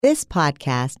This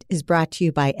podcast is brought to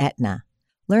you by Aetna.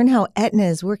 Learn how Aetna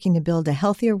is working to build a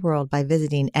healthier world by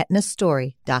visiting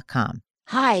aetnastory.com.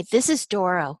 Hi, this is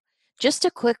Doro. Just a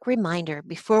quick reminder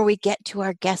before we get to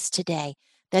our guest today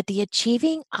that the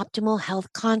Achieving Optimal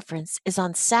Health Conference is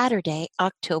on Saturday,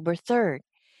 October 3rd.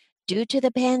 Due to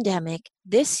the pandemic,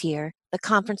 this year the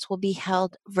conference will be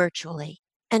held virtually,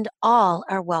 and all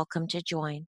are welcome to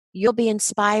join. You'll be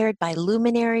inspired by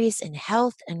luminaries in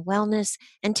health and wellness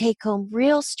and take home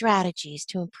real strategies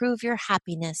to improve your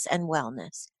happiness and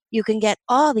wellness. You can get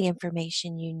all the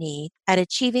information you need at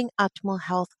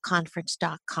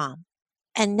achievingoptimalhealthconference.com.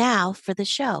 And now for the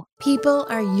show. People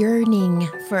are yearning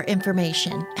for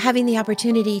information, having the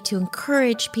opportunity to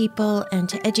encourage people and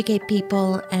to educate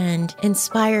people and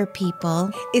inspire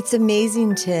people. It's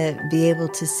amazing to be able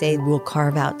to say we'll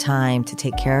carve out time to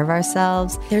take care of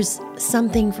ourselves. There's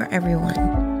something for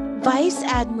everyone. Vice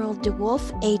Admiral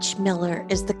DeWolfe H. Miller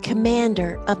is the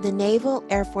commander of the Naval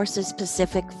Air Force's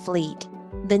Pacific Fleet,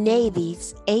 the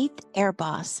Navy's 8th Air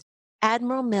Boss.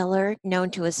 Admiral Miller, known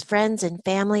to his friends and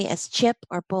family as Chip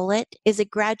or Bullet, is a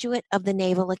graduate of the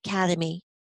Naval Academy.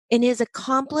 In his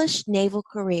accomplished naval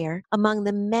career, among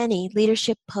the many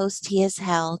leadership posts he has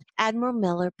held, Admiral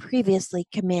Miller previously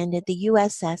commanded the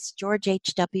USS George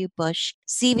H.W. Bush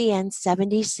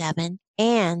CVN-77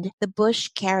 and the Bush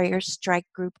Carrier Strike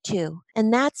Group 2,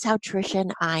 and that's how Tricia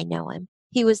and I know him.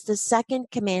 He was the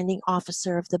second commanding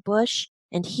officer of the Bush,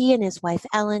 and he and his wife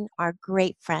Ellen are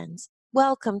great friends.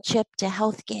 Welcome, Chip, to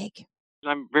Health Gig.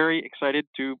 I'm very excited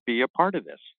to be a part of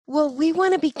this. Well, we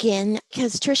want to begin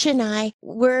because Tricia and I,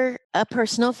 we're a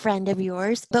personal friend of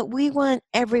yours, but we want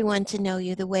everyone to know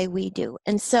you the way we do.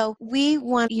 And so we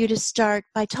want you to start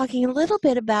by talking a little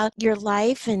bit about your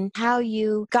life and how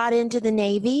you got into the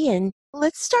Navy. And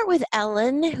let's start with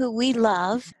Ellen, who we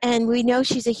love, and we know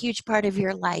she's a huge part of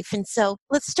your life. And so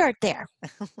let's start there.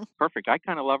 Perfect. I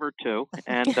kind of love her too.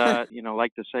 And,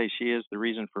 like to say, she is the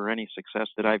reason for any success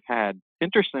that I've had.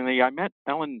 Interestingly, I met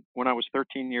Ellen when I was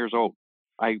 13 years old.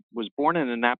 I was born in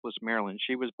Annapolis, Maryland.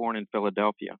 She was born in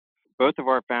Philadelphia. Both of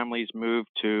our families moved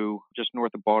to just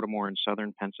north of Baltimore in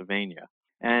southern Pennsylvania.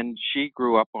 And she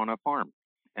grew up on a farm.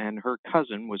 And her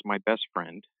cousin was my best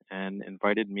friend and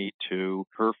invited me to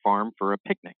her farm for a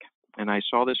picnic. And I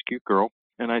saw this cute girl,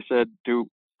 and I said to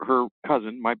her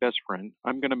cousin, my best friend,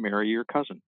 I'm going to marry your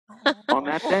cousin on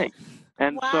that day.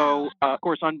 And so, of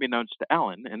course, unbeknownst to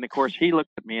Ellen, and of course, he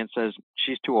looked at me and says,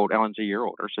 she's too old. Ellen's a year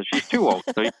older, so she's too old.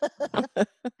 So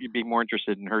you'd be more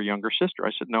interested in her younger sister.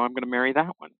 I said, no, I'm going to marry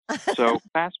that one. So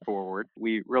fast forward,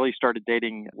 we really started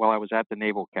dating while I was at the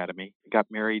Naval Academy. Got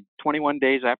married 21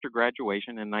 days after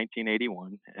graduation in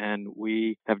 1981, and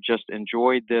we have just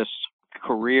enjoyed this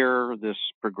career, this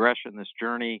progression, this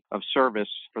journey of service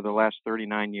for the last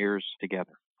 39 years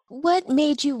together. What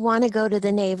made you want to go to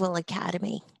the Naval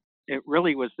Academy? It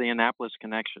really was the Annapolis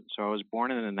connection. So I was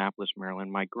born in Annapolis, Maryland.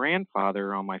 My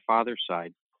grandfather on my father's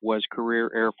side was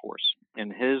career Air Force,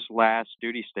 and his last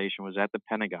duty station was at the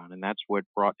Pentagon, and that's what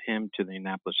brought him to the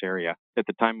Annapolis area. At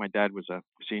the time, my dad was a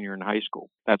senior in high school.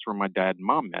 That's where my dad and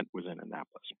mom met, was in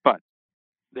Annapolis. But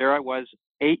there I was,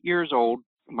 8 years old.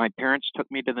 My parents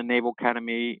took me to the Naval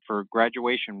Academy for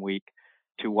graduation week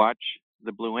to watch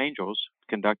the Blue Angels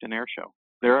conduct an air show.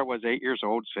 There I was, 8 years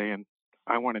old, saying,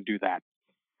 I want to do that.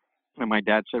 And my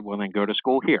dad said, well, then go to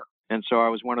school here. And so I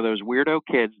was one of those weirdo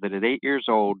kids that at 8 years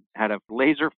old had a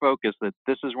laser focus that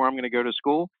this is where I'm going to go to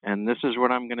school and this is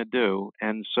what I'm going to do.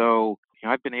 And so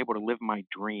I've been able to live my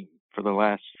dream for the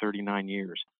last 39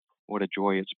 years. What a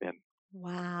joy it's been.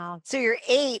 Wow. So you're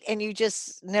 8 and you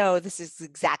just know this is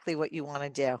exactly what you want to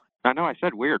do. I know I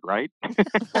said weird, right?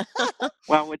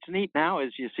 Well, what's neat now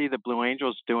is you see the Blue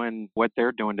Angels doing what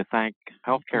they're doing to thank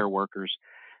healthcare workers.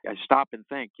 I stop and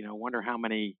think, wonder how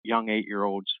many young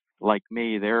 8-year-olds like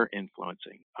me they're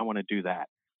influencing. I want to do that.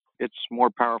 It's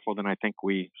more powerful than I think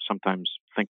we sometimes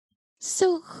think.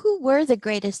 So who were the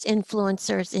greatest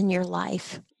influencers in your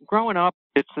life? Growing up,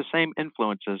 it's the same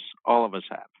influences all of us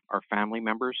have. Our family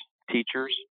members,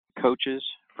 teachers, coaches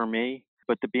for me.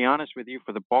 But to be honest with you,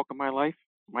 for the bulk of my life,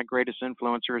 my greatest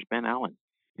influencer has been Ellen.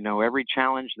 Every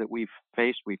challenge that we've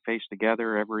faced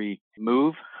together. Every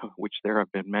move, which there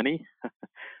have been many,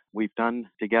 we've done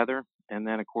together. And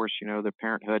then, of course, the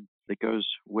parenthood that goes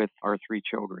with our 3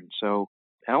 children. So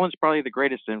Ellen's probably the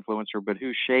greatest influencer, but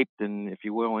who shaped and, if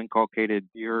you will, inculcated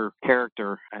your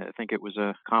character, I think it was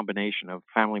a combination of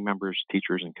family members,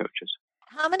 teachers, and coaches.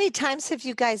 How many times have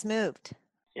you guys moved?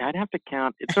 Yeah, I'd have to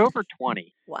count. It's over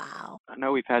 20. Wow. I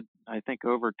know we've had, I think,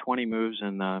 over 20 moves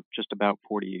in just about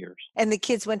 40 years. And the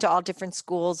kids went to all different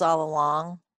schools all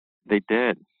along? They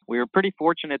did. We were pretty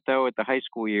fortunate, though, at the high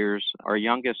school years. Our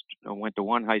youngest went to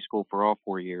one high school for all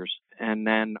 4 years. And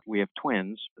then we have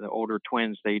twins. The older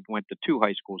twins, they went to two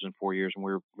high schools in 4 years, and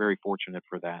we were very fortunate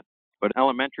for that. But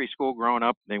elementary school growing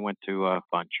up, they went to a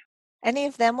bunch. Any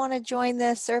of them want to join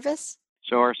the service?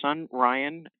 So our son,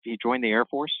 Ryan, he joined the Air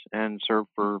Force and served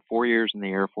for 4 years in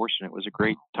the Air Force, and it was a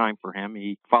great time for him.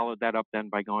 He followed that up then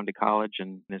by going to college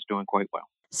and is doing quite well.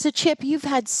 So, Chip, you've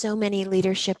had so many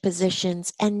leadership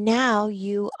positions, and now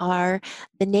you are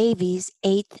the Navy's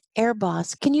 8th Air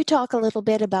Boss. Can you talk a little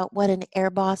bit about what an Air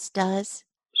Boss does?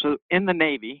 So in the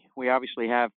Navy, we obviously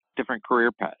have different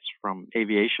career paths, from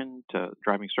aviation to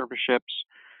driving surface ships,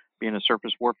 being a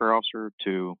surface warfare officer,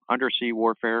 to undersea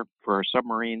warfare for our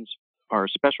submarines, our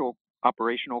special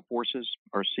operational forces,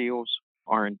 our SEALs,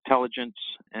 our intelligence,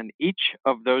 and each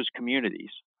of those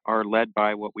communities are led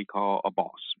by what we call a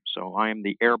boss. So I am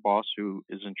the air boss who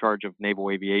is in charge of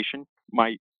naval aviation.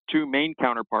 My two main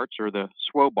counterparts are the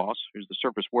SWO boss, who's the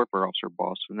surface warfare officer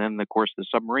boss, and then, of course, the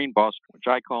submarine boss, which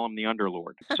I call him the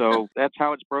underlord. So that's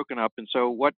how it's broken up. And so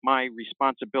what my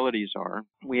responsibilities are,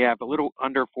 we have a little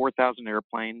under 4,000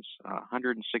 airplanes,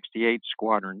 168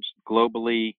 squadrons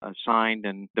globally assigned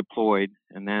and deployed,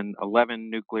 and then 11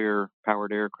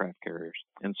 nuclear-powered aircraft carriers.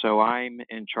 And so I'm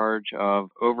in charge of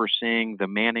overseeing the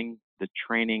manning, the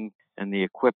training, and the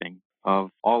equipping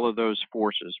of all of those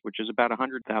forces, which is about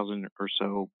 100,000 or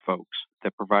so folks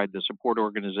that provide the support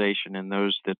organization and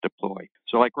those that deploy.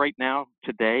 So like right now,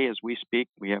 today, as we speak,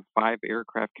 we have 5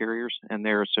 aircraft carriers and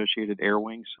their associated air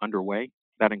wings underway.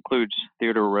 That includes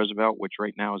Theodore Roosevelt, which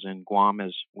right now is in Guam,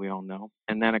 as we all know.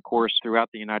 And then, of course, throughout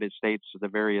the United States, the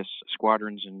various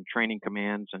squadrons and training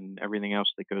commands and everything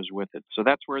else that goes with it. So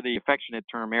that's where the affectionate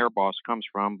term Air Boss comes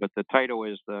from, but the title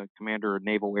is the Commander of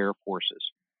Naval Air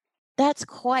Forces. That's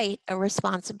quite a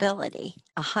responsibility.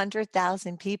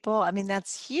 100,000 people? I mean,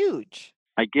 that's huge.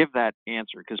 I give that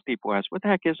answer because people ask, what the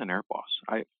heck is an air boss?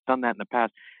 I've done that in the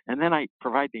past. And then I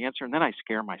provide the answer, and then I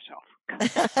scare myself.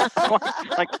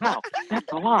 like, wow,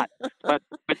 that's a lot. But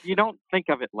you don't think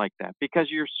of it like that because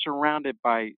you're surrounded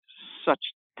by such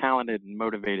talented and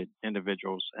motivated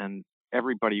individuals and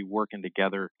everybody working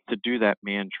together to do that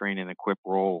man, train, and equip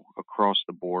role across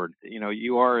the board. You know,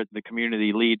 you are the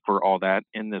community lead for all that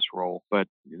in this role, but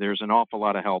there's an awful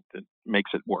lot of help that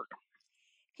makes it work.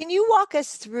 Can you walk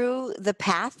us through the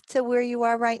path to where you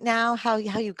are right now, how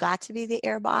you got to be the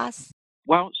air boss?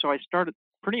 Well, so I started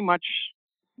pretty much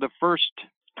the first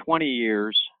 20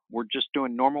 years, we're just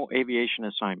doing normal aviation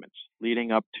assignments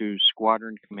leading up to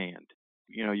squadron command.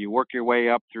 You know, you work your way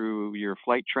up through your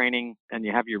flight training and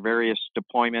you have your various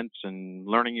deployments and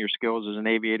learning your skills as an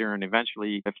aviator. And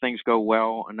eventually, if things go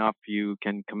well enough, you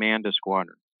can command a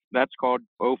squadron. That's called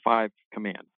O5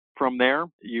 command. From there,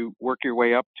 you work your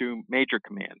way up to major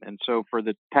command. And so for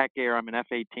the TAC Air, I'm an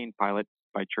F-18 pilot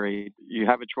by trade. You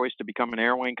have a choice to become an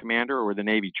air wing commander, or the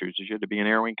Navy chooses you to be an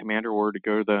air wing commander or to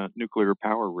go the nuclear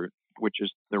power route, which is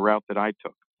the route that I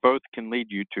took. Both can lead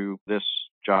you to this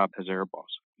job as air boss.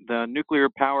 The nuclear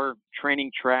power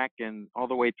training track and all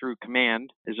the way through command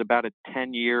is about a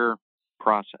 10-year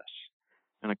process.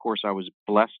 And of course, I was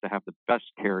blessed to have the best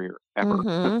carrier ever,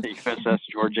 the USS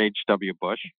George H.W.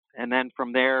 Bush. And then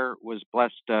from there was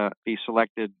blessed to be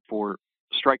selected for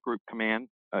Strike Group Command,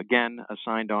 again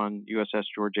assigned on USS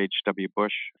George H.W.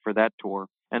 Bush for that tour.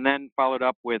 And then followed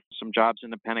up with some jobs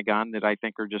in the Pentagon that I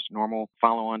think are just normal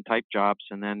follow-on type jobs,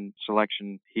 and then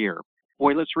selection here.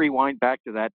 Boy, let's rewind back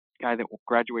to that guy that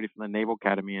graduated from the Naval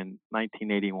Academy in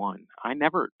 1981. I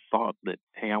never thought that,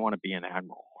 hey, I want to be an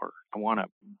admiral or I want to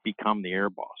become the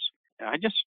air boss. I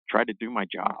just tried to do my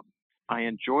job. I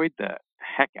enjoyed the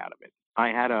heck out of it. I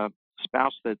had a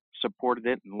spouse that supported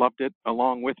it and loved it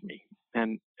along with me.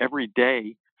 And every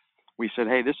day we said,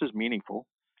 hey, this is meaningful.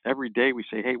 Every day we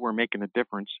say, hey, we're making a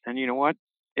difference. And you know what?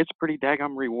 It's pretty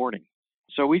daggum rewarding.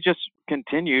 So we just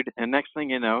continued, and next thing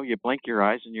you know, you blink your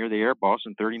eyes and you're the air boss,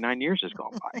 and 39 years has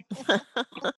gone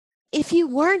by. If you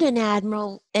weren't an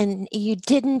admiral and you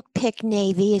didn't pick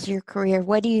Navy as your career,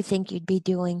 what do you think you'd be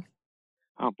doing?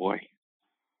 Oh, boy.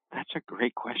 That's a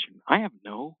great question. I have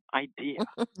no idea.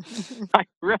 I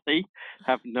really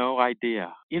have no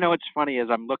idea. You know, it's funny as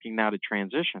I'm looking now to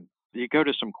transition. You go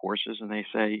to some courses and they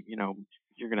say, you know,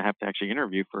 you're going to have to actually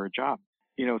interview for a job.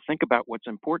 You know, think about what's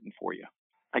important for you.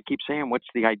 I keep saying, what's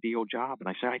the ideal job? And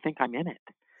I say, I think I'm in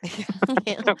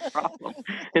it. No problem.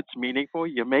 It's meaningful.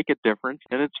 You make a difference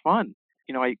and it's fun.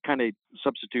 You know, I kind of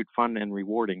substitute fun and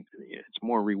rewarding. It's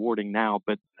more rewarding now,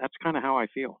 but that's kind of how I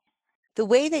feel. The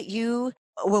way that you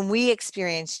when we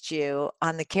experienced you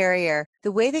on the carrier,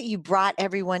 the way that you brought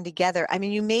everyone together, I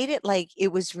mean, you made it like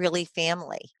it was really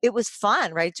family. It was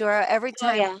fun, right, Dora? Every Oh,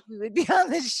 time yeah. we would be on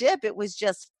the ship, it was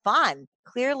just fun.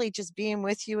 Clearly, just being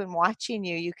with you and watching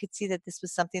you, you could see that this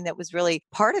was something that was really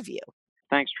part of you.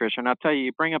 Thanks, Trish. And I'll tell you,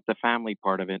 you bring up the family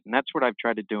part of it, and that's what I've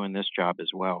tried to do in this job as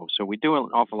well. So we do an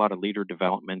awful lot of leader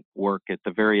development work at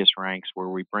the various ranks where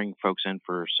we bring folks in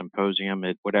for symposium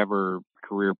at whatever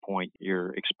career point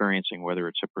you're experiencing, whether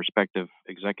it's a prospective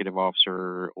executive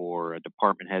officer or a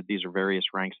department head. These are various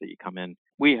ranks that you come in.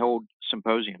 We hold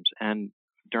symposiums, and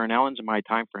during Ellen's and my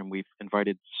time frame, we've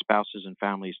invited spouses and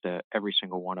families to every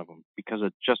single one of them because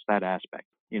of just that aspect.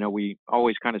 We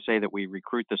always kind of say that we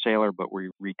recruit the sailor, but we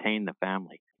retain the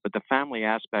family. But the family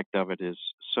aspect of it is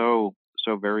so,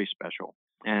 so very special.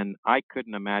 And I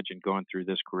couldn't imagine going through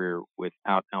this career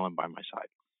without Ellen by my side.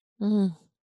 Mm.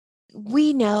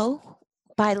 We know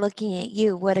by looking at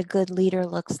you what a good leader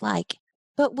looks like.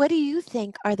 But what do you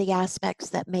think are the aspects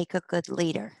that make a good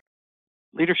leader?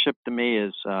 Leadership to me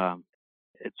is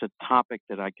it's a topic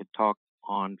that I could talk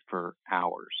on for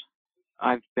hours.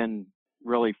 I've been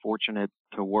really fortunate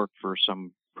to work for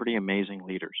some pretty amazing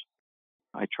leaders.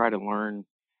 I try to learn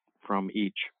from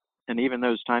each. And even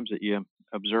those times that you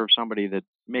observe somebody that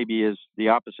maybe is the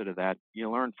opposite of that,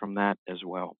 you learn from that as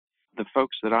well. The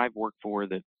folks that I've worked for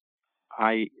that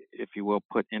I, if you will,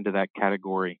 put into that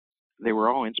category, they were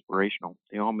all inspirational.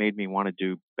 They all made me want to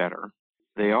do better.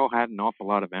 They all had an awful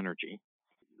lot of energy.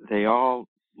 They all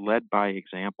led by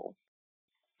example.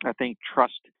 I think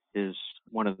trust is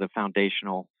one of the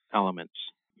foundational elements.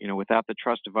 Without the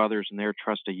trust of others and their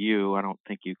trust of you, I don't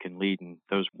think you can lead, and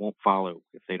those won't follow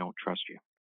if they don't trust you.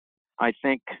 I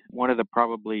think one of the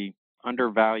probably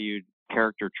undervalued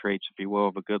character traits, if you will,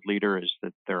 of a good leader is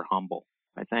that they're humble.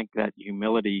 I think that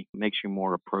humility makes you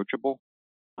more approachable.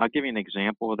 I'll give you an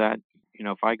example of that.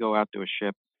 If I go out to a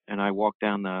ship and I walk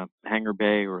down the hangar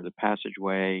bay or the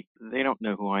passageway, they don't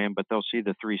know who I am, but they'll see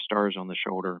the 3 stars on the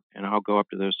shoulder, and I'll go up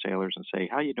to those sailors and say,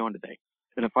 "How you doing today?"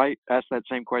 And if I ask that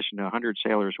same question to 100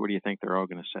 sailors, what do you think they're all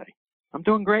going to say? "I'm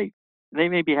doing great." They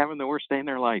may be having the worst day in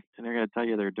their life, and they're going to tell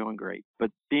you they're doing great.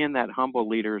 But being that humble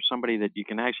leader, somebody that you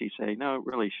can actually say, "No,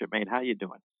 really, shipmate, how you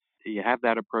doing?" You have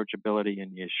that approachability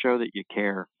and you show that you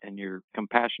care and you're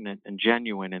compassionate and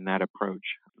genuine in that approach.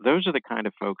 Those are the kind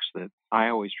of folks that I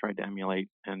always tried to emulate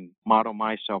and model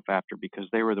myself after because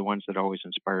they were the ones that always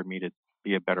inspired me to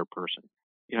be a better person.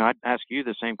 I'd ask you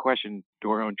the same question,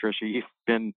 Doro and Tricia. You've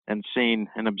been and seen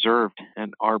and observed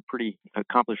and are pretty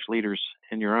accomplished leaders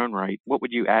in your own right. What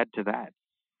would you add to that?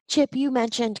 Chip, you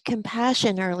mentioned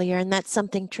compassion earlier, and that's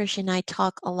something Trish and I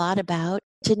talk a lot about.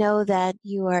 To know that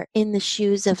you are in the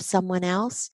shoes of someone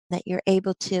else, that you're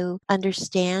able to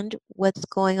understand what's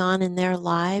going on in their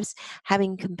lives,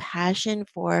 having compassion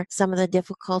for some of the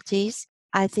difficulties.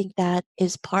 I think that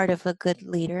is part of a good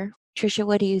leader. Tricia,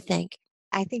 what do you think?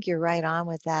 I think you're right on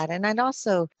with that. And I'd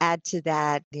also add to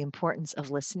that the importance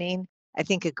of listening. I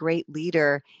think a great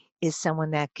leader is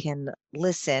someone that can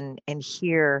listen and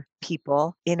hear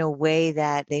people in a way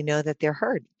that they know that they're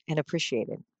heard and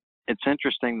appreciated. It's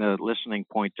interesting, the listening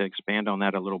point, to expand on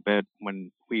that a little bit. When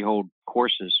we hold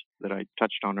courses that I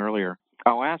touched on earlier,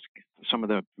 I'll ask some of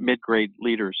the mid-grade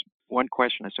leaders one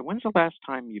question. I said, "When's the last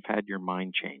time you've had your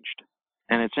mind changed?"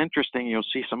 And it's interesting, you'll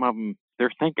see some of them,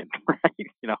 they're thinking, right?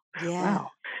 Yeah.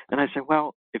 Wow. And I said,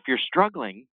 well, if you're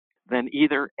struggling, then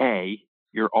either A,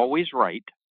 you're always right,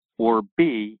 or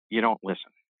B, you don't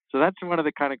listen. So that's one of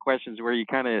the kind of questions where you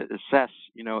kind of assess,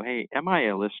 hey, am I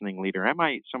a listening leader? Am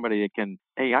I somebody that can,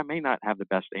 hey, I may not have the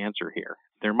best answer here.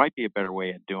 There might be a better way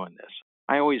of doing this.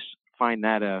 I always find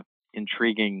that a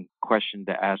intriguing question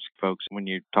to ask folks when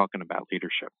you're talking about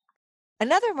leadership.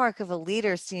 Another mark of a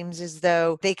leader seems as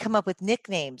though they come up with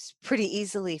nicknames pretty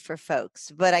easily for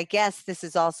folks, but I guess this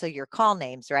is also your call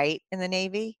names, right, in the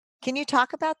Navy? Can you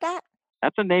talk about that?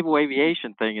 That's a naval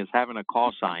aviation thing, is having a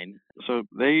call sign. So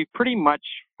they pretty much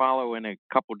follow in a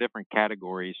couple different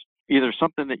categories, either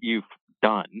something that you've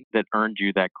done that earned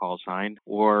you that call sign,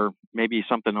 or maybe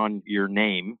something on your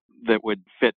name that would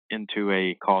fit into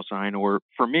a call sign. Or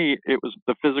for me, it was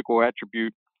the physical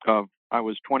attribute of I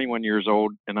was 21 years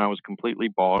old and I was completely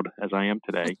bald, as I am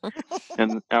today.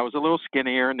 And I was a little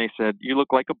skinnier, and they said, "You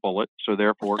look like a bullet," so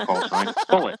therefore call sign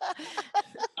bullet.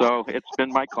 So it's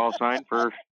been my call sign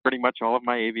for pretty much all of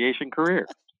my aviation career.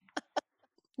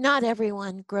 Not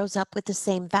everyone grows up with the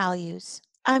same values.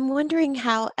 I'm wondering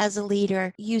how, as a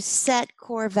leader, you set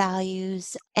core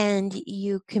values and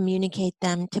you communicate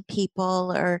them to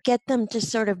people or get them to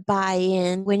sort of buy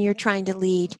in when you're trying to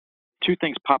lead. 2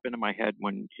 things pop into my head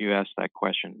when you ask that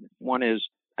question. One is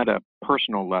at a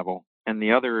personal level, And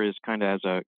the other is kind of as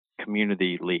a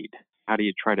community lead. How do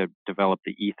you try to develop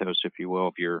the ethos, if you will,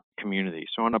 of your community?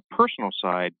 So on a personal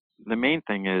side, the main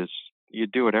thing is you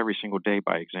do it every single day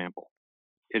by example.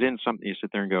 It isn't something you sit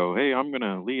there and go, hey, I'm going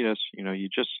to lead us. You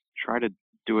just try to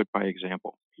do it by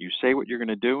example. You say what you're going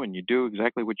to do and you do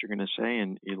exactly what you're going to say,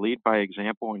 and you lead by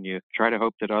example, and you try to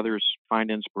hope that others find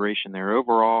inspiration there.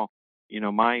 Overall,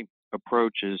 my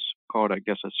approach is called, I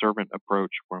guess, a servant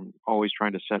approach, where I'm always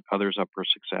trying to set others up for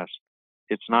success.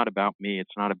 It's not about me.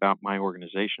 It's not about my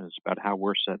organization. It's about how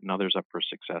we're setting others up for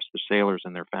success, the sailors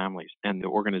and their families, and the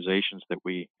organizations that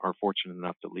we are fortunate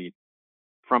enough to lead.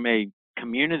 From a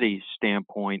community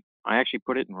standpoint, I actually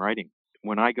put it in writing.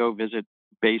 When I go visit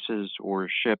bases or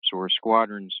ships or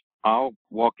squadrons, I'll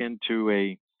walk into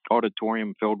a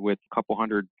auditorium filled with a couple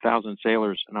 100,000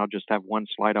 sailors, and I'll just have one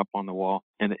slide up on the wall,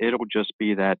 and it'll just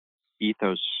be that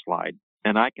ethos slide.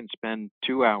 And I can spend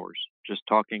 2 hours just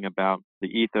talking about the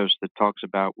ethos that talks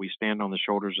about we stand on the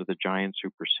shoulders of the giants who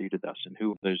preceded us and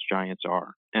who those giants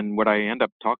are. And what I end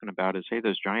up talking about is, hey,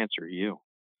 those giants are you.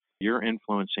 You're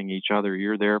influencing each other.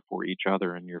 You're there for each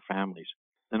other and your families.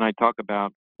 And I talk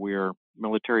about we're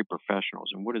military professionals.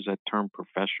 And what does that term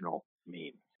professional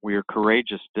mean? We are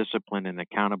courageous, disciplined, and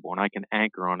accountable. And I can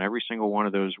anchor on every single one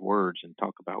of those words and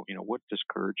talk about, what does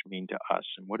courage mean to us?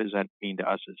 And what does that mean to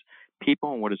us as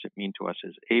people? And what does it mean to us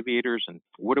as aviators? And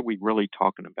what are we really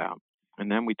talking about?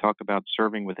 And then we talk about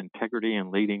serving with integrity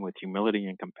and leading with humility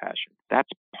and compassion. That's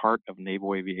part of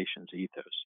naval aviation's ethos.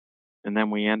 And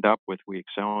then we end up with we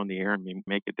excel in the air and we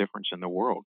make a difference in the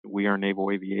world. We are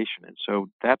naval aviation. And so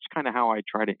that's kind of how I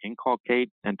try to inculcate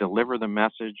and deliver the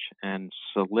message and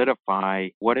solidify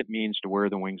what it means to wear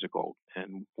the wings of gold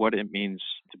and what it means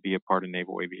to be a part of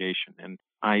naval aviation. And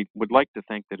I would like to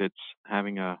think that it's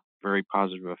having a very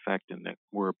positive effect and that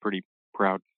we're a pretty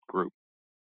proud group.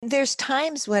 There's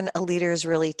times when a leader is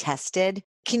really tested.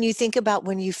 Can you think about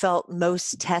when you felt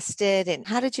most tested and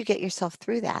how did you get yourself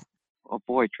through that? Oh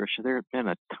boy, Tricia, there have been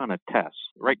a ton of tests.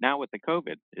 Right now with the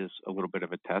COVID is a little bit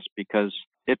of a test because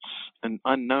it's an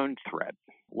unknown threat.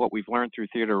 What we've learned through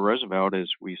Theodore Roosevelt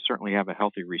is we certainly have a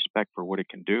healthy respect for what it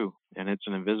can do, and it's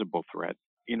an invisible threat.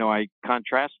 I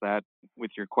contrast that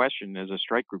with your question. As a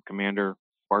strike group commander,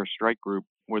 our strike group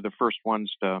were the first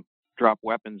ones to drop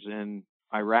weapons in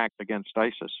Iraq against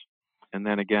ISIS, and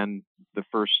then again, the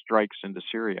first strikes into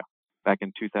Syria back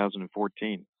in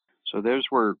 2014. So those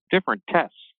were different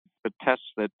tests, but tests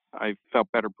that I felt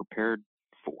better prepared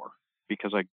for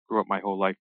because I grew up my whole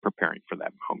life preparing for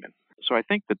that moment. So I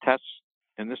think the tests,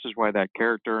 and this is why that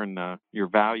character and your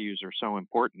values are so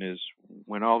important, is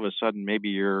when all of a sudden maybe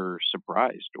you're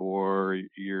surprised or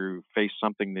you face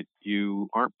something that you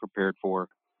aren't prepared for,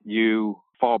 you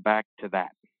fall back to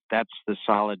that. That's the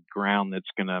solid ground that's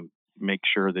going to make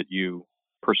sure that you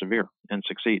persevere and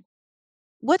succeed.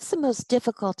 What's the most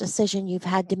difficult decision you've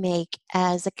had to make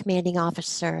as a commanding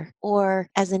officer or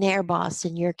as an air boss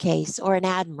in your case or an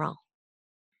admiral?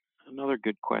 Another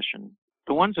good question.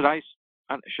 The ones that I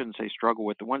shouldn't say struggle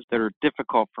with, the ones that are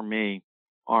difficult for me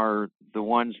are the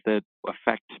ones that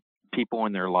affect people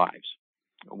in their lives,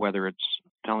 whether it's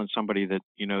telling somebody that,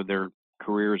 their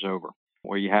career is over,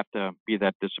 or you have to be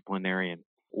that disciplinarian,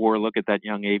 or look at that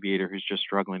young aviator who's just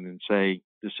struggling and say,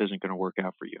 this isn't going to work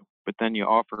out for you. But then you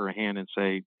offer a hand and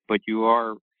say, but you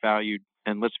are valued,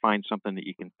 and let's find something that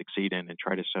you can succeed in and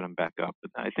try to set them back up.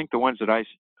 But I think the ones that I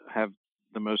have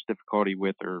the most difficulty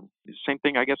with are the same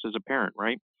thing, I guess, as a parent,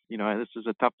 right? This is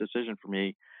a tough decision for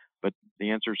me, but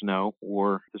the answer is no,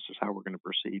 or this is how we're going to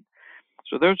proceed.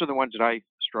 So those are the ones that I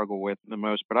struggle with the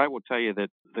most. But I will tell you that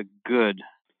the good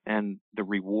and the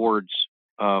rewards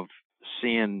of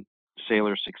seeing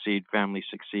sailors succeed, families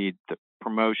succeed, the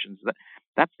promotions,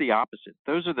 that's the opposite.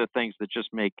 Those are the things that just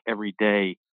make every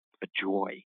day a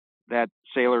joy. That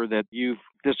sailor that you've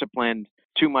disciplined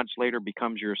 2 months later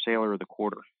becomes your sailor of the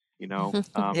quarter,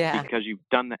 Yeah. because you've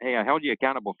done that. Hey, I held you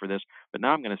accountable for this, but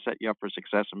now I'm going to set you up for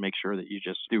success and make sure that you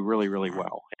just do really, really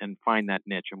well and find that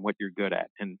niche and what you're good at.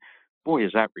 And boy,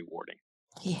 is that rewarding.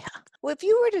 Yeah. Well, if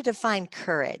you were to define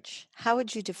courage, how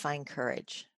would you define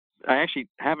courage? I actually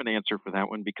have an answer for that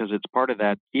one because it's part of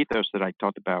that ethos that I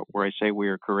talked about where I say we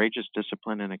are courageous,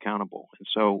 disciplined, and accountable. And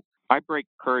so I break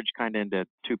courage kind of into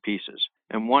two pieces.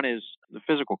 And one is the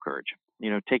physical courage,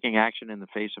 taking action in the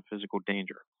face of physical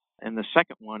danger. And the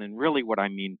second one, and really what I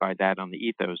mean by that on the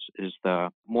ethos, is the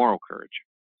moral courage.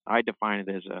 I define it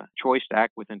as a choice to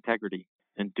act with integrity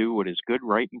and do what is good,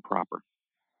 right, and proper,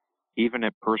 even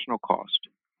at personal cost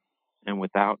and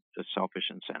without a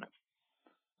selfish incentive.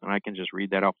 And I can just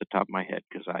read that off the top of my head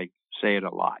because I say it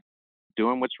a lot.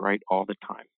 Doing what's right all the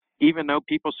time. Even though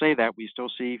people say that, we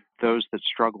still see those that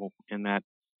struggle in that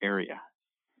area,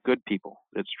 good people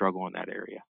that struggle in that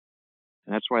area.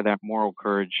 And that's why that moral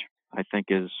courage, I think,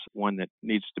 is one that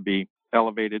needs to be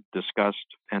elevated, discussed,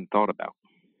 and thought about.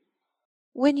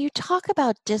 When you talk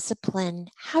about discipline,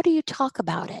 how do you talk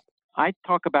about it? I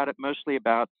talk about it mostly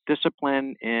about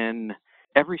discipline in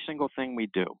every single thing we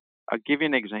do. I'll give you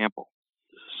an example.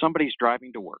 Somebody's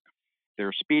driving to work.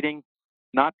 They're speeding,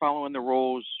 not following the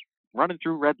rules, running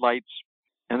through red lights,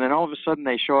 and then all of a sudden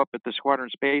they show up at the squadron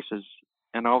spaces,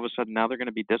 and all of a sudden now they're going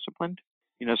to be disciplined.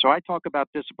 So I talk about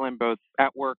discipline both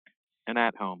at work and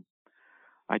at home.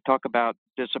 I talk about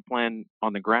discipline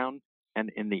on the ground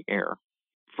and in the air.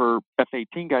 For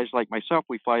F-18 guys like myself,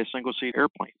 we fly a single-seat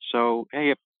airplane. So,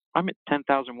 hey, if I'm at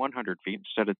 10,100 feet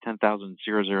instead of 10,000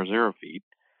 feet,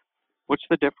 what's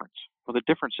the difference? Well, the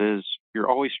difference is you're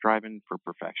always striving for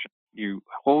perfection. You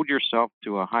hold yourself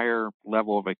to a higher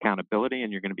level of accountability,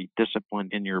 and you're going to be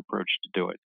disciplined in your approach to do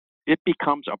it. It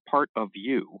becomes a part of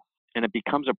you, and it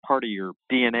becomes a part of your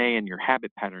DNA and your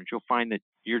habit patterns. You'll find that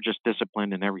you're just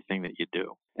disciplined in everything that you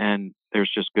do, and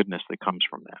there's just goodness that comes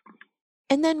from that.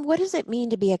 And then what does it mean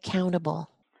to be accountable?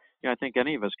 I think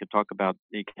any of us could talk about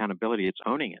the accountability. It's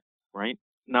owning it, right?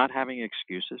 Not having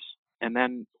excuses, and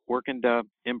then working to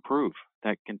improve,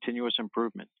 that continuous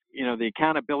improvement. The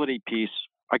accountability piece,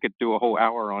 I could do a whole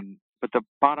hour on, but the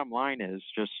bottom line is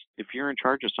just if you're in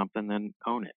charge of something, then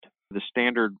own it. The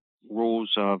standard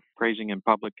rules of praising in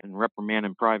public and reprimand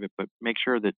in private, but make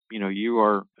sure that, you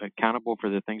are accountable for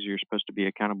the things you're supposed to be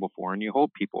accountable for, and you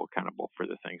hold people accountable for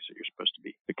the things that you're supposed to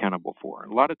be accountable for.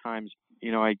 And a lot of times,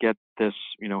 I get this,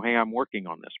 hey, I'm working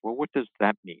on this. Well, what does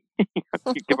that mean?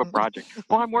 You give a project.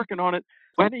 Well, I'm working on it.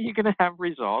 When are you going to have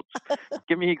results?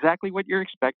 Give me exactly what you're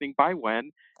expecting by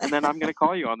when, and then I'm going to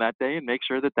call you on that day and make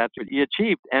sure that that's what you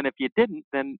achieved. And if you didn't,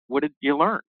 then what did you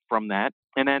learn from that?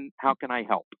 And then how can I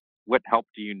help? What help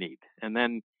do you need? And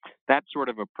then that sort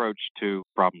of approach to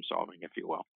problem solving, if you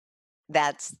will.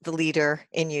 That's the leader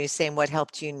in you saying, what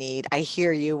help do you need? I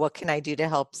hear you. What can I do to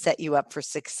help set you up for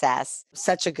success?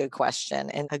 Such a good question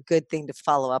and a good thing to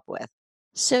follow up with.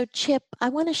 So, Chip, I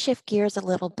want to shift gears a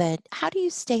little bit. How do you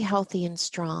stay healthy and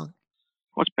strong?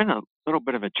 Well, it's been a little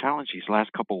bit of a challenge these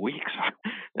last couple of weeks.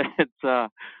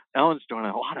 Ellen's doing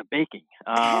a lot of baking.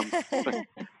 But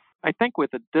I think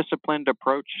with a disciplined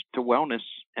approach to wellness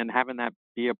and having that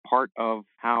be a part of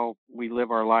how we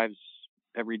live our lives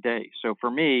every day. So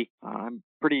for me, I'm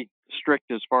pretty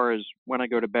strict as far as when I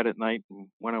go to bed at night and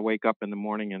when I wake up in the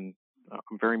morning, and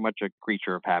I'm very much a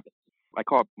creature of habit. I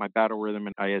call it my battle rhythm,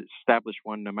 and I establish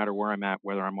one no matter where I'm at,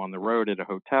 whether I'm on the road at a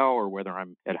hotel or whether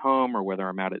I'm at home or whether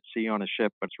I'm out at sea on a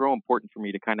ship. But it's real important for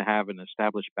me to kind of have an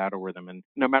established battle rhythm. And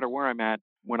no matter where I'm at,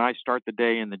 when I start the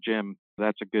day in the gym,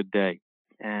 that's a good day.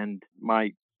 And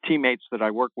my teammates that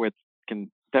I work with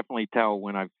can definitely tell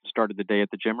when I've started the day at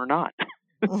the gym or not.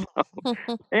 So,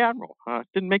 hey, Admiral,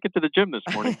 didn't make it to the gym this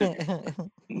morning, did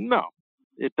you? No,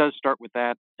 it does start with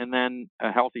that. And then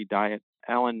a healthy diet.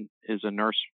 Ellen is a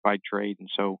nurse by trade, and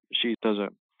so she does a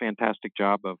fantastic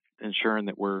job of ensuring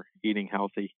that we're eating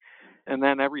healthy. And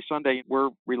then every Sunday, we're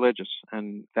religious,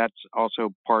 and that's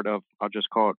also part of, I'll just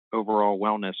call it overall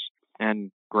wellness.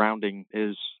 And grounding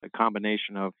is a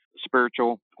combination of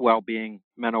spiritual well-being,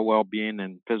 mental well-being,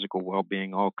 and physical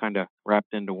well-being all kind of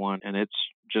wrapped into one. And it's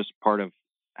just part of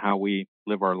how we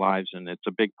live our lives, and it's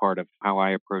a big part of how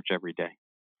I approach every day.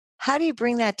 How do you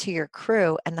bring that to your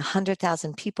crew and the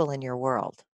 100,000 people in your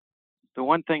world? The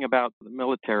one thing about the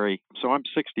military, so I'm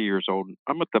 60 years old.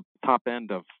 I'm at the top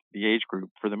end of the age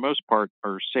group. For the most part,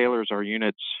 our sailors, our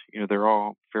units, they're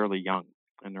all fairly young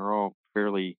and they're all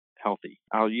fairly healthy.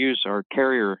 I'll use our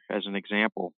carrier as an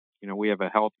example. We have a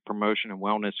health promotion and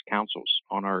wellness councils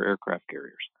on our aircraft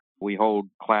carriers. We hold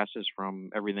classes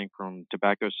from everything from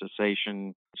tobacco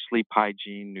cessation, sleep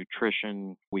hygiene,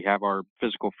 nutrition. We have our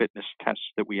physical fitness tests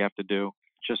that we have to do.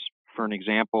 Just for an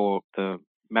example, the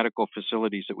medical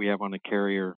facilities that we have on the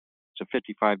carrier, it's a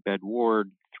 55-bed ward,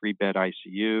 3-bed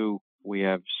ICU. We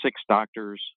have 6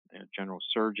 doctors, a general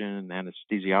surgeon,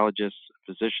 anesthesiologist,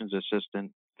 physician's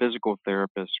assistant, physical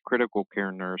therapist, critical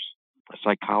care nurse, a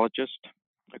psychologist,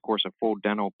 of course, a full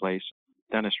dental place,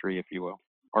 dentistry, if you will.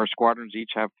 Our squadrons each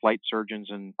have flight surgeons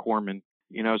and corpsmen,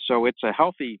 so it's a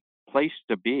healthy place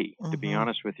to be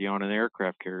honest with you, on an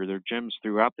aircraft carrier. There are gyms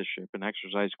throughout the ship and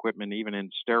exercise equipment, even in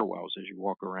stairwells as you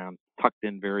walk around, tucked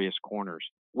in various corners.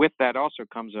 With that also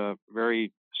comes a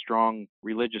very strong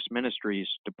religious ministries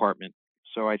department.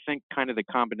 So I think kind of the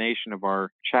combination of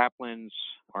our chaplains,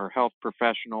 our health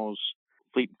professionals,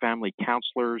 fleet and family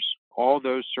counselors, all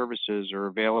those services are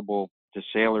available to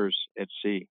sailors at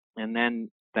sea. And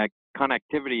then that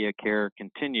connectivity of care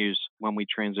continues when we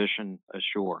transition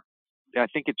ashore. I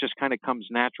think it just kind of comes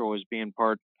natural as being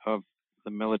part of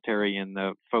the military and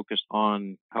the focus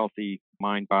on healthy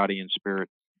mind, body, and spirit.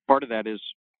 Part of that is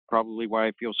probably why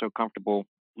I feel so comfortable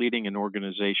leading an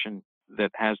organization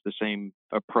that has the same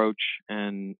approach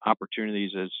and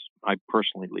opportunities as I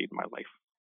personally lead my life.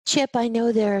 Chip, I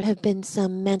know there have been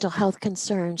some mental health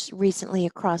concerns recently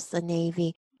across the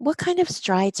Navy. What kind of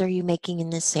strides are you making in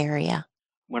this area?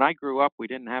 When I grew up, we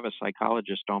didn't have a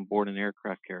psychologist on board an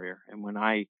aircraft carrier. And when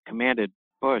I commanded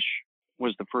Bush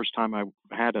was the first time I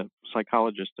had a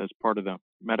psychologist as part of the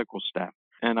medical staff.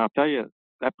 And I'll tell you,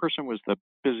 that person was the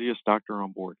busiest doctor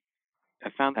on board. I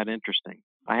found that interesting.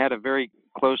 I had a very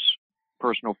close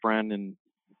personal friend, and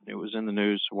it was in the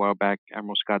news a while back,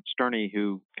 Admiral Scott Sterney,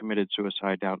 who committed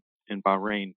suicide out in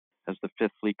Bahrain as the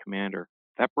Fifth Fleet Commander.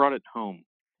 That brought it home.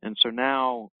 And so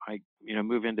now I,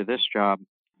 move into this job.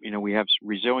 We have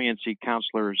resiliency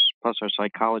counselors plus our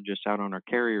psychologists out on our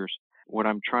carriers. What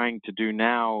I'm trying to do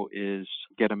now is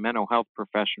get a mental health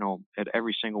professional at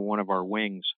every single one of our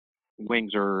wings.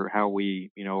 Wings are how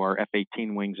our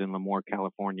F-18 wings in Lemoore,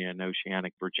 California, and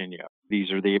Oceanic, Virginia.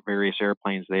 These are the various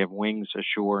airplanes. They have wings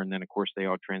ashore, and then, of course, they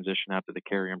all transition out to the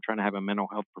carrier. I'm trying to have a mental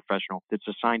health professional that's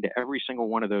assigned to every single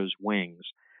one of those wings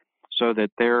so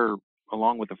that they're,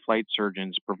 along with the flight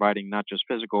surgeons, providing not just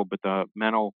physical, but the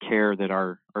mental care that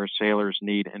our sailors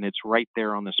need. And it's right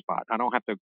there on the spot. I don't have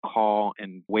to call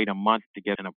and wait a month to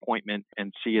get an appointment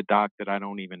and see a doc that I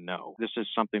don't even know. This is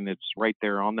something that's right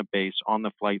there on the base, on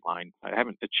the flight line. I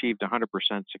haven't achieved 100%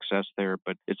 success there,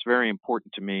 but it's very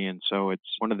important to me. And so it's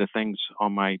one of the things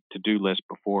on my to-do list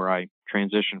before I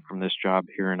transition from this job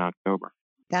here in October.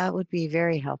 That would be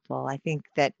very helpful. I think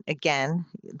that, again,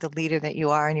 the leader that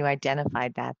you are and you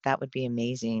identified that, that would be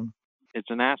amazing. It's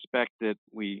an aspect that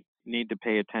we need to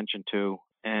pay attention to.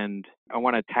 And I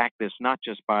want to attack this not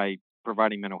just by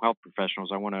providing mental health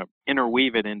professionals. I want to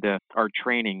interweave it into our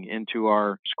training, into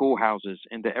our schoolhouses,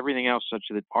 into everything else such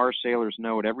that our sailors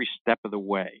know at every step of the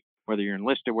way, whether you're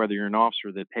enlisted, whether you're an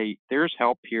officer, that, hey, there's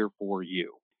help here for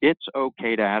you. It's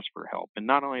okay to ask for help. And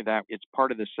not only that, it's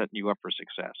part of this setting you up for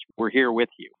success. We're here with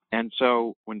you. And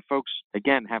so when folks,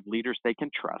 again, have leaders they can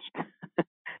trust,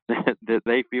 that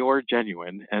they feel are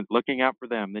genuine and looking out for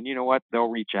them, then you know what? They'll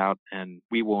reach out and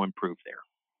we will improve there.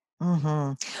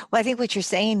 Well, I think what you're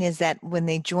saying is that when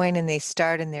they join and they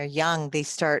start and they're young, they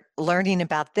start learning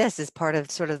about this as part of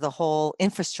sort of the whole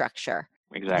infrastructure.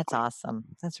 That's Exactly. awesome.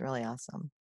 That's really awesome.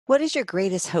 What is your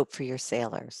greatest hope for your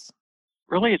sailors?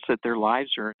 Really, it's that their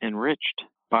lives are enriched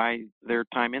by their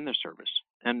time in the service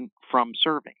and from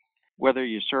serving. Whether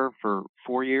you serve for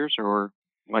 4 years or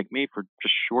like me for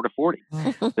just short of 40,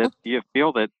 that you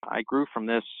feel that I grew from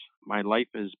this, my life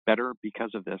is better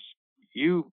because of this.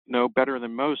 You know better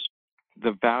than most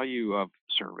the value of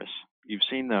service. You've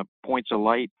seen the Points of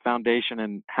Light Foundation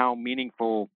and how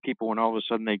meaningful people, when all of a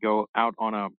sudden they go out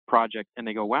on a project and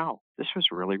they go, wow, this was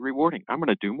really rewarding. I'm going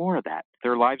to do more of that.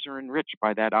 Their lives are enriched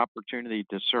by that opportunity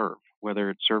to serve,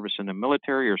 whether it's service in the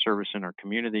military or service in our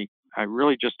community. I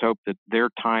really just hope that their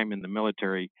time in the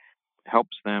military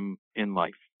helps them in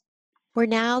life. We're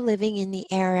now living in the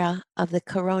era of the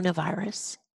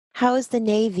coronavirus. How is the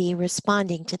Navy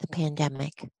responding to the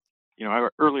pandemic? I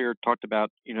earlier talked about,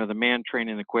 the man, train,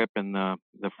 and equip and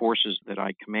the forces that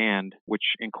I command, which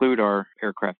include our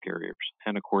aircraft carriers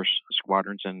and, of course,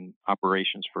 squadrons and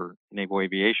operations for naval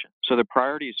aviation. So the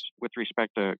priorities with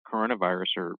respect to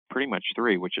coronavirus are pretty much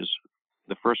three, which is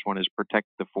the first one is protect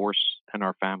the force and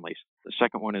our families. The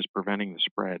second one is preventing the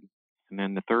spread. And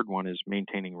then the third one is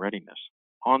maintaining readiness.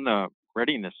 On the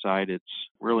readiness side, it's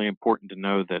really important to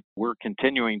know that we're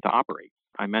continuing to operate.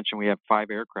 I mentioned we have 5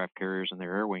 aircraft carriers and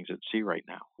their air wings at sea right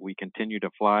now. We continue to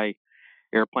fly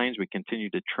airplanes. We continue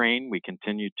to train. We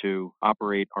continue to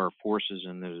operate our forces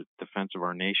in the defense of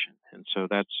our nation. And so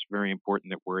that's very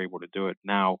important that we're able to do it.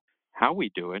 Now, how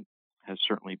we do it has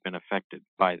certainly been affected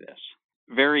by this.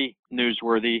 Very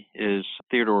newsworthy is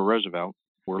Theodore Roosevelt.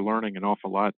 We're learning an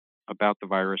awful lot about the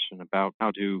virus and about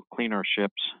how to clean our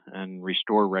ships and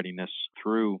restore readiness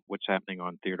through what's happening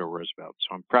on Theodore Roosevelt.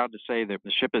 So I'm proud to say that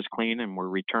the ship is clean and we're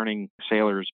returning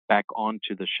sailors back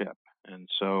onto the ship. And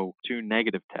so 2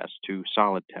 negative tests, 2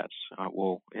 solid tests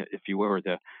will, if you will,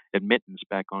 the admittance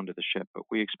back onto the ship. But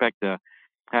we expect to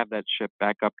have that ship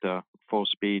back up to full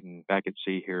speed and back at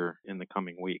sea here in the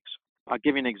coming weeks. I'll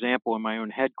give you an example. In my own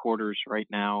headquarters right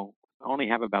now, I only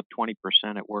have about 20%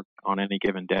 at work on any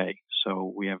given day.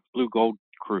 So we have blue gold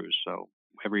crews. So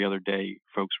every other day,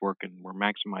 folks work and we're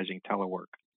maximizing telework.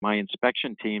 My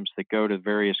inspection teams that go to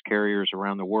various carriers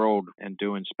around the world and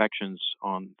do inspections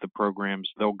on the programs,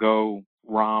 they'll go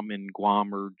ROM in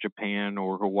Guam or Japan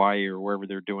or Hawaii or wherever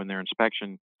they're doing their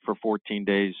inspection. for 14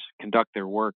 days, conduct their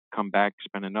work, come back,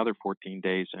 spend another 14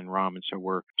 days in ROM. And so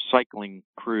we're cycling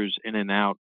crews in and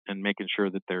out and making sure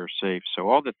that they're safe. So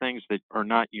all the things that are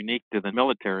not unique to the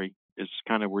military is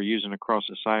kind of we're using across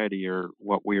society or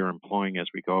what we are employing as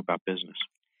we go about business.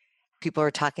 People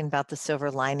are talking about the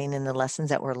silver lining and the lessons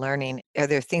that we're learning. Are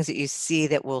there things that you see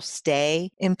that will stay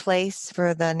in place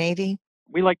for the Navy?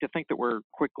 We like to think that we're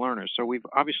quick learners. So we've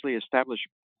obviously established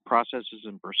processes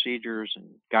and procedures and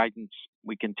guidance.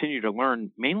 We continue to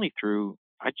learn mainly through,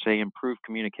 I'd say, improved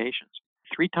communications.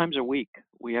 3 times a week,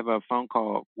 we have a phone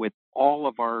call with all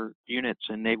of our units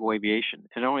in naval aviation.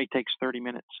 It only takes 30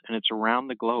 minutes, and it's around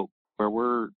the globe where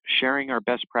we're sharing our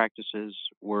best practices.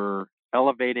 We're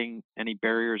elevating any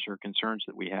barriers or concerns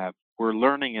that we have. We're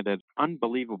learning at an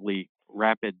unbelievably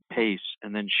rapid pace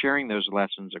and then sharing those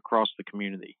lessons across the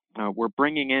community. We're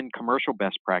bringing in commercial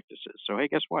best practices. So, hey,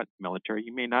 guess what? Military,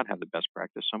 you may not have the best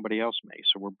practice. Somebody else may.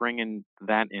 So we're bringing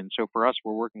that in. So for us,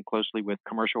 we're working closely with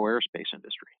commercial aerospace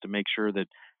industry to make sure that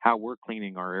how we're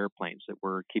cleaning our airplanes, that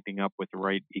we're keeping up with the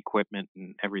right equipment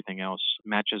and everything else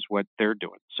matches what they're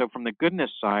doing. So from the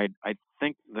goodness side, I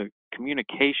think the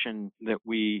communication that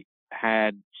we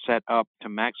had set up to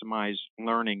maximize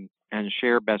learning and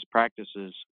share best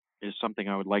practices is something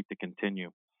I would like to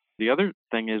continue. The other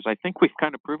thing is I think we've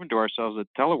kind of proven to ourselves that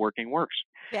teleworking works.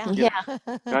 Yeah.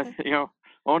 You know,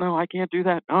 oh no, I can't do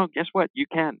that. Oh, guess what? You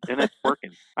can, and it's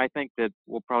working. I think that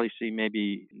we'll probably see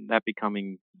maybe that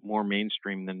becoming more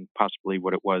mainstream than possibly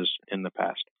what it was in the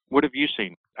past. What have you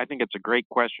seen? I think it's a great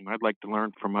question. I'd like to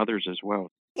learn from others as well.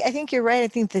 I think you're right. I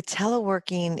think the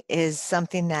teleworking is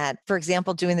something that, for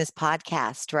example, doing this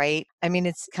podcast, right? I mean,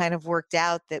 it's kind of worked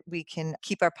out that we can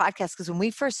keep our podcast because when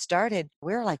we first started,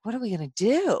 we were like, what are we going to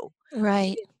do?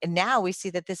 Right. And now we see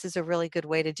that this is a really good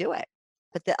way to do it.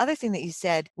 But the other thing that you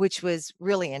said, which was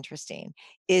really interesting,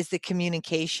 is the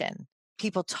communication.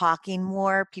 People talking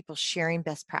more, people sharing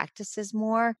best practices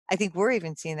more. I think we're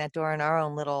even seeing that during our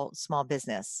own little small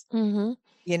business. Mm-hmm.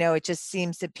 It just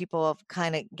seems that people have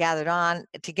kind of gathered on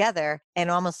together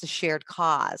and almost a shared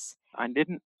cause. I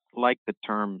didn't like the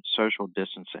term social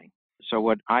distancing. So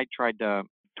what I tried to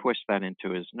twist that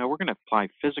into is no, we're going to apply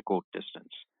physical distance,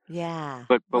 Yeah.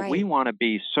 but we Right. want to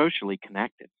be socially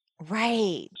connected.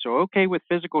 Right. So okay with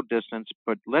physical distance,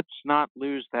 but let's not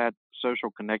lose that social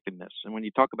connectedness. And when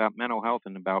you talk about mental health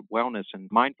and about wellness and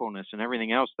mindfulness and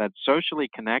everything else, that socially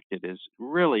connected is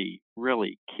really,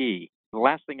 really key. The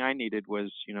last thing I needed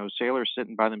was, sailors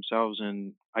sitting by themselves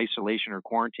in isolation or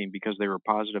quarantine because they were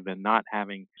positive and not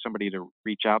having somebody to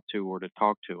reach out to or to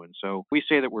talk to. And so we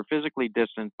say that we're physically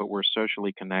distant, but we're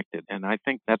socially connected. And I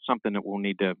think that's something that we'll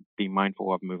need to be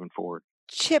mindful of moving forward.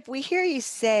 Chip, we hear you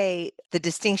say the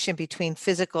distinction between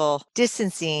physical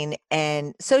distancing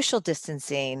and social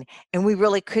distancing, and we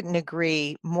really couldn't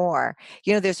agree more.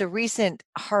 There's a recent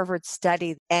Harvard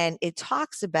study, and it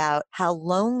talks about how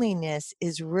loneliness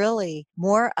is really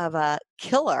more of a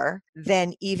killer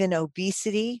than even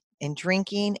obesity and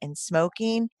drinking and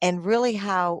smoking, and really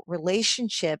how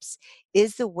relationships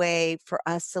is the way for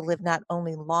us to live not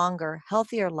only longer,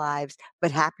 healthier lives,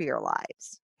 but happier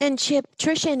lives. And Chip,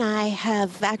 Trisha and I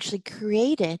have actually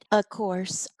created a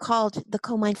course called the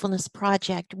Co-Mindfulness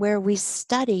Project where we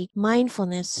study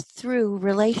mindfulness through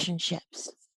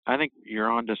relationships. I think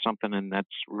you're onto something, and that's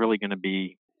really going to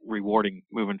be rewarding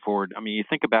moving forward. I mean, you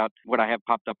think about what I have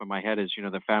popped up in my head is,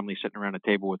 the family sitting around a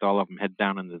table with all of them head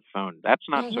down into the phone. That's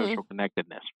not Mm-hmm. social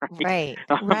connectedness, right?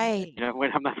 Right. Right.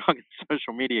 When I'm not talking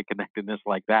social media connectedness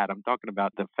like that. I'm talking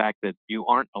about the fact that you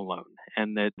aren't alone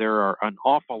and that there are an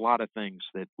awful lot of things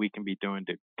that we can be doing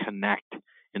to connect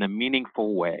in a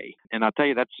meaningful way. And I'll tell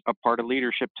you, that's a part of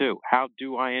leadership too. How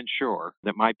do I ensure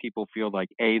that my people feel like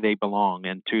A, they belong,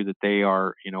 and two, that they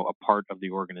are, a part of the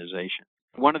organization?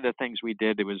 One of the things we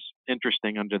did, it was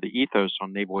interesting under the ethos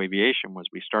on naval aviation, was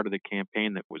we started a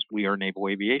campaign that was We Are Naval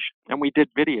Aviation. And we did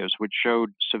videos which showed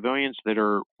civilians that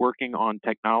are working on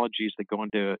technologies that go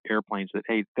into airplanes that,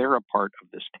 hey, they're a part of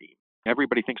this team.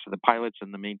 Everybody thinks of the pilots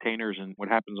and the maintainers and what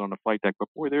happens on the flight deck, but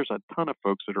boy, there's a ton of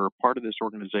folks that are a part of this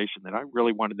organization that I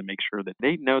really wanted to make sure that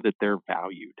they know that they're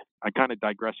valued. I kind of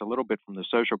digress a little bit from the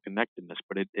social connectedness,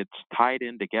 but it's tied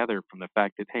in together from the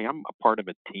fact that, hey, I'm a part of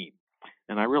a team.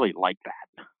 And I really like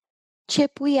that.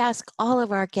 Chip, we ask all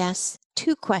of our guests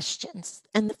 2 questions.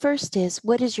 And the first is,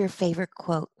 what is your favorite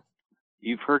quote?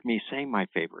 You've heard me say my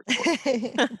favorite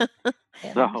quote.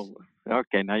 So,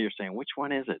 okay, now you're saying, which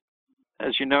one is it?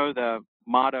 As you know, the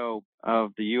motto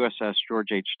of the USS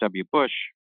George H.W. Bush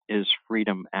is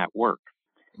freedom at work.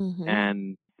 Mm-hmm.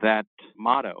 And that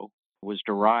motto was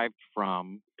derived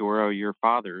from Doro, your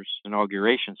father's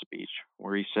inauguration speech,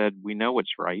 where he said, we know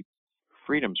what's right,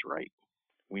 freedom's right.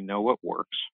 We know what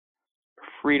works.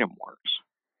 Freedom works.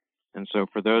 And so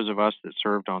for those of us that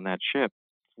served on that ship,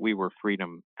 we were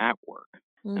freedom at work.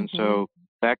 Mm-hmm. And so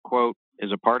that quote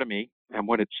is a part of me, and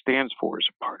what it stands for is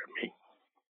a part of me.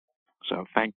 So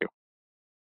thank you.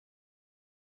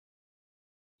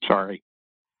 Sorry.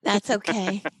 That's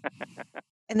okay.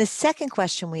 And the second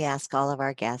question we ask all of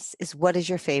our guests is, what is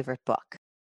your favorite book?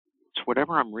 It's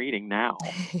whatever I'm reading now.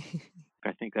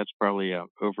 I think that's probably an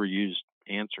overused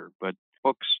answer, but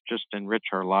books just enrich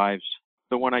our lives.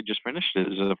 The one I just finished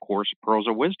is, of course, Pearls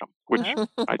of Wisdom, which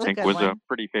I think Good was one. a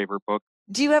pretty favorite book.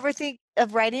 Do you ever think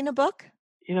of writing a book?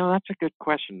 That's a good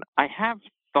question. I have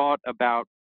thought about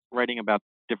writing about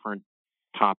different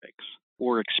topics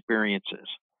or experiences.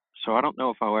 So I don't know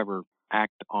if I'll ever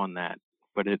act on that,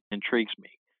 but it intrigues me.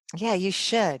 Yeah, you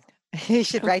should. You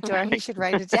should write to her. You should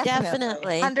write it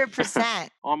Definitely. 100%.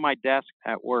 On my desk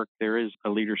at work, there is a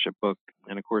leadership book.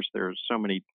 And of course, there's so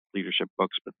many leadership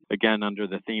books. But again, under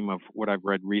the theme of what I've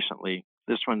read recently,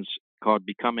 this one's called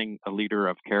Becoming a Leader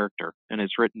of Character. And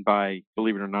it's written by,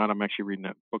 believe it or not, I'm actually reading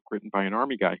a book written by an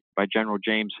Army guy, by General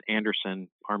James Anderson,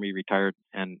 Army retired,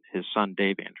 and his son,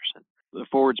 Dave Anderson. The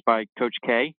foreword's by Coach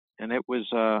K. And it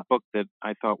was a book that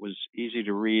I thought was easy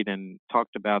to read and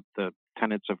talked about the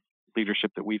tenets of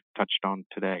leadership that we've touched on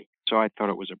today. So I thought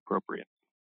it was appropriate.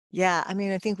 Yeah, I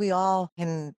mean, I think we all,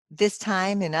 in this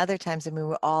time and other times, I mean,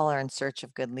 we all are in search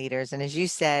of good leaders. And as you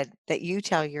said, that you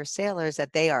tell your sailors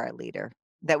that they are a leader,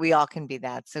 that we all can be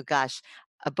that. So gosh,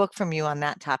 a book from you on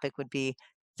that topic would be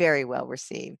very well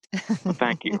received. Well,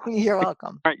 thank you. You're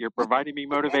welcome. All right, you're providing me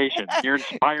motivation. You're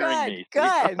inspiring me.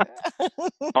 Good.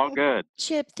 All good.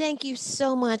 Chip, thank you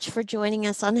so much for joining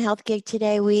us on Health Gig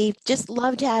today. We just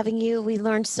loved having you. We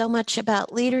learned so much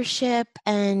about leadership,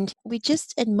 and we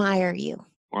just admire you.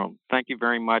 Well, thank you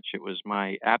very much. It was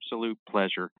my absolute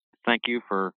pleasure. Thank you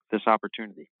for this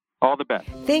opportunity. All the best.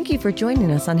 Thank you for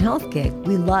joining us on Health Gig.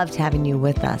 We loved having you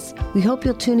with us. We hope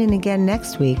you'll tune in again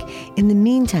next week. In the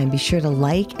meantime, be sure to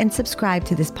like and subscribe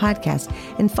to this podcast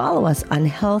and follow us on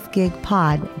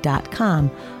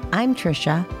healthgigpod.com. I'm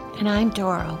Trisha. And I'm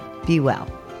Doro. Be well.